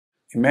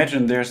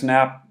Imagine there's an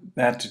app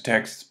that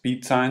detects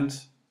speed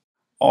signs,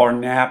 or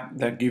an app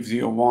that gives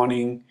you a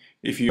warning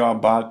if you are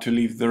about to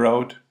leave the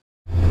road,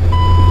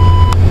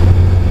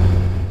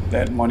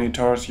 that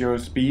monitors your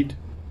speed,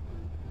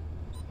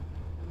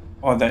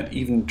 or that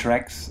even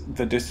tracks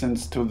the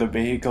distance to the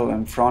vehicle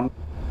in front.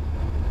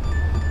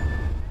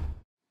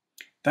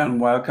 Then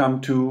welcome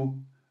to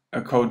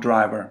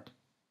aCoDriver.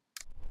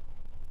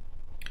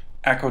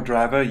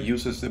 aCoDriver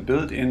uses the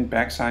built-in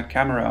backside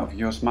camera of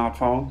your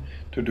smartphone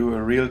to do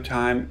a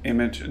real-time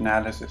image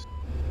analysis.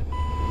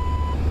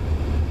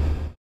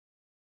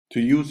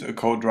 To use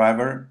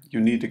aCoDriver, you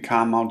need a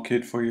car mount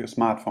kit for your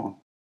smartphone.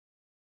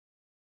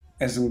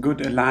 As a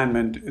good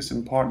alignment is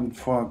important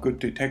for a good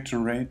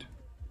detection rate,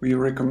 we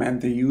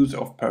recommend the use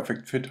of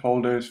perfect fit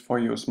holders for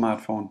your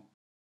smartphone.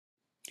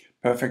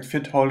 Perfect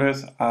fit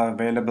holders are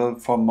available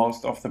for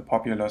most of the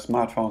popular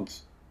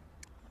smartphones.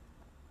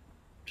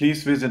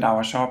 Please visit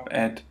our shop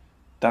at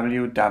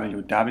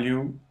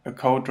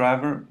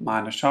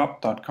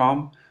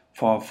www.aCoDriver-shop.com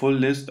for a full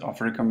list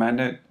of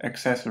recommended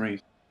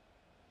accessories.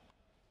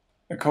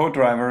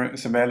 aCoDriver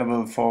is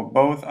available for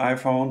both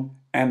iPhone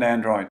and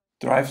Android.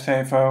 Drive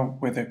safer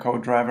with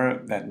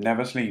aCoDriver that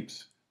never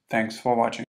sleeps. Thanks for watching.